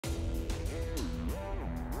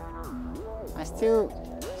I still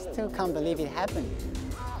can't believe it happened.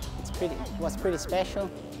 It was pretty special.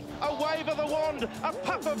 A wave of the wand, a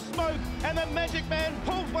puff of smoke, and the magic man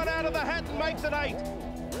pulls one out of the hat and makes it 8.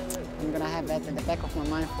 I'm gonna have that in the back of my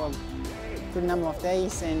mind for a good number of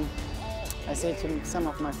days, and I say to some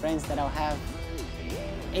of my friends that I'll have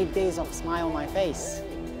 8 days of smile on my face,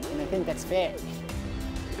 and I think that's fair.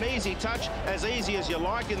 An easy touch, as easy as you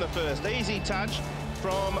like in the first. Easy touch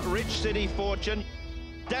from Rich City Fortune.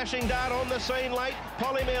 Dashing Dart on the scene late.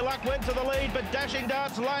 Polymere Luck went to the lead, but Dashing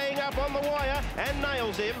Dart's laying up on the wire and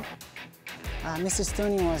nails him. Mr.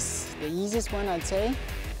 Stoney was the easiest one, I'd say.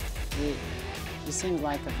 He seemed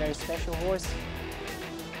like a very special horse.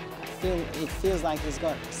 It feels like he's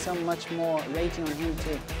got so much more rating on him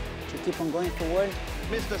to keep on going forward.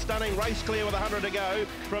 Mr. Stunning race clear with 100 to go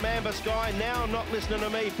from Amber Sky. Now not listening to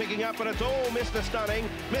me, picking up, but it's all Mr. Stunning.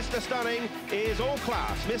 Mr. Stunning is all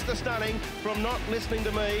class. Mr. Stunning from not listening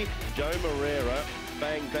to me. Joao Moreira,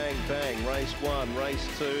 bang, bang, bang. Race 1, race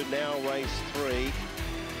 2, now race 3.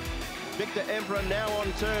 Victor Emperor now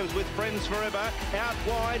on terms with Friends Forever. Out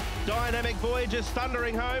wide, Dynamic Voyage is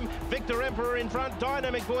thundering home. Victor Emperor in front,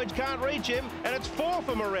 Dynamic Voyage can't reach him, and it's 4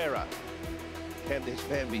 for Moreira. Can this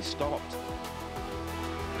man be stopped?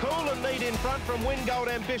 Cool and Neat in front from Wingold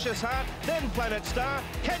Ambitious Heart, then Planet Star.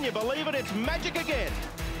 Can you believe it? It's magic again.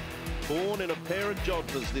 Born in a pair of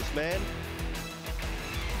jodhers, this man.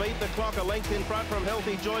 Beat the Clock a length in front from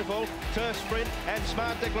Healthy Joyful, Turf Sprint and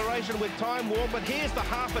Smart Declaration with Time Warp, but here's the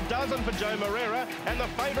half a dozen for Joao Moreira, and the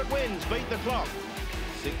favourite wins, Beat the Clock.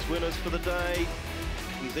 6 winners for the day.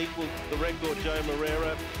 He's equal the record, Joao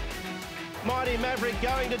Moreira. Mighty Maverick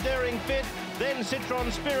going to Daring Fit, then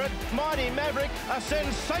Citron Spirit. Mighty Maverick, a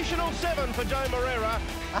sensational 7 for Joao Moreira.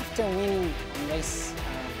 After winning the race,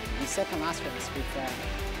 the second last race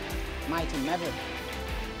with Mighty Maverick,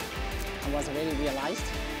 I was already realized,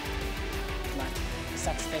 like the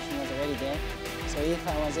satisfaction was already there. So if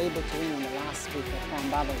I was able to win on the last with the Prawn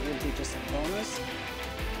Barber, it would be just a bonus.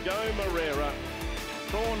 Joao Moreira,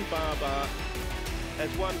 Prawn Barber,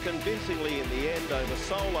 has won convincingly in the end over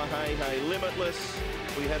Solar Hey Hey Limitless.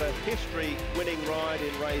 We had a history-winning ride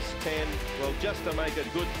in race 10. Well, just to make a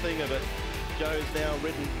good thing of it, Joe's now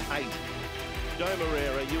ridden 8. Joao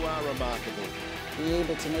Moreira, you are remarkable. Be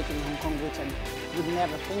able to make it in Hong Kong, which I would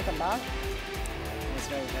never think about, it was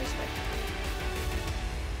very, very special.